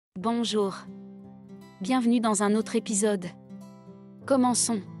Bonjour. Bienvenue dans un autre épisode.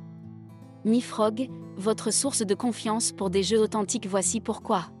 Commençons. MiFrog, votre source de confiance pour des jeux authentiques, voici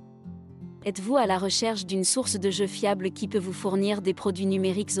pourquoi. Êtes-vous à la recherche d'une source de jeux fiable qui peut vous fournir des produits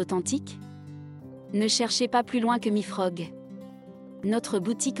numériques authentiques? Ne cherchez pas plus loin que MiFrog. Notre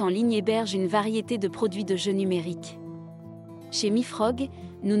boutique en ligne héberge une variété de produits de jeux numériques. Chez MiFrog,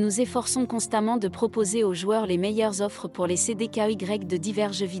 nous nous efforçons constamment de proposer aux joueurs les meilleures offres pour les CD KY de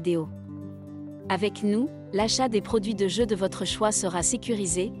divers jeux vidéo. Avec nous, l'achat des produits de jeux de votre choix sera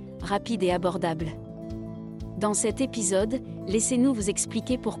sécurisé, rapide et abordable. Dans cet épisode, laissez-nous vous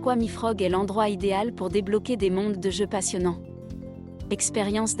expliquer pourquoi MiFrog est l'endroit idéal pour débloquer des mondes de jeux passionnants.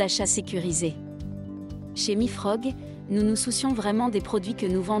 Expérience d'achat sécurisée. Chez MiFrog, nous nous soucions vraiment des produits que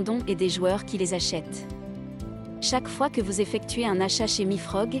nous vendons et des joueurs qui les achètent. Chaque fois que vous effectuez un achat chez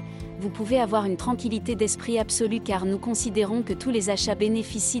MiFrog, vous pouvez avoir une tranquillité d'esprit absolue car nous considérons que tous les achats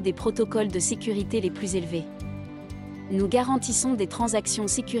bénéficient des protocoles de sécurité les plus élevés. Nous garantissons des transactions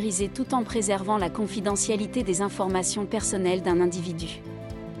sécurisées tout en préservant la confidentialité des informations personnelles d'un individu.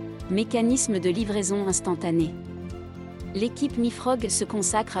 Mécanisme de livraison instantanée. L'équipe MiFrog se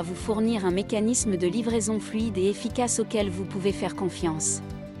consacre à vous fournir un mécanisme de livraison fluide et efficace auquel vous pouvez faire confiance.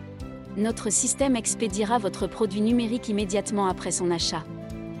 Notre système expédiera votre produit numérique immédiatement après son achat.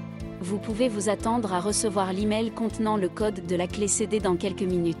 Vous pouvez vous attendre à recevoir l'email contenant le code de la clé CD dans quelques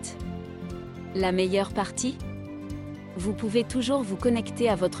minutes. La meilleure partie ? Vous pouvez toujours vous connecter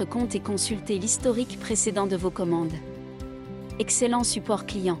à votre compte et consulter l'historique précédent de vos commandes. Excellent support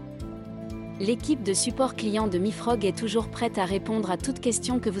client. L'équipe de support client de MiFrog est toujours prête à répondre à toute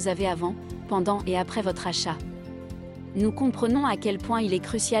question que vous avez avant, pendant et après votre achat. Nous comprenons à quel point il est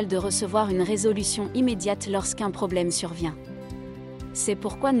crucial de recevoir une résolution immédiate lorsqu'un problème survient. C'est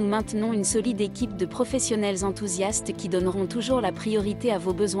pourquoi nous maintenons une solide équipe de professionnels enthousiastes qui donneront toujours la priorité à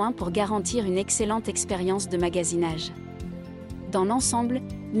vos besoins pour garantir une excellente expérience de magasinage. Dans l'ensemble,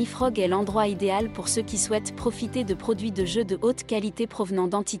 MiFrog est l'endroit idéal pour ceux qui souhaitent profiter de produits de jeux de haute qualité provenant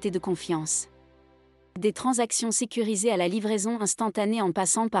d'entités de confiance. Des transactions sécurisées à la livraison instantanée en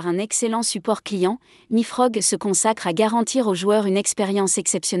passant par un excellent support client, MiFrog se consacre à garantir aux joueurs une expérience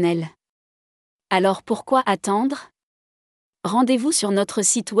exceptionnelle. Alors pourquoi attendre ? Rendez-vous sur notre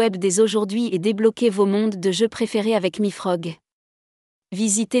site web dès aujourd'hui et débloquez vos mondes de jeux préférés avec MiFrog.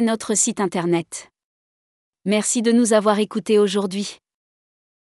 Visitez notre site internet. Merci de nous avoir écoutés aujourd'hui.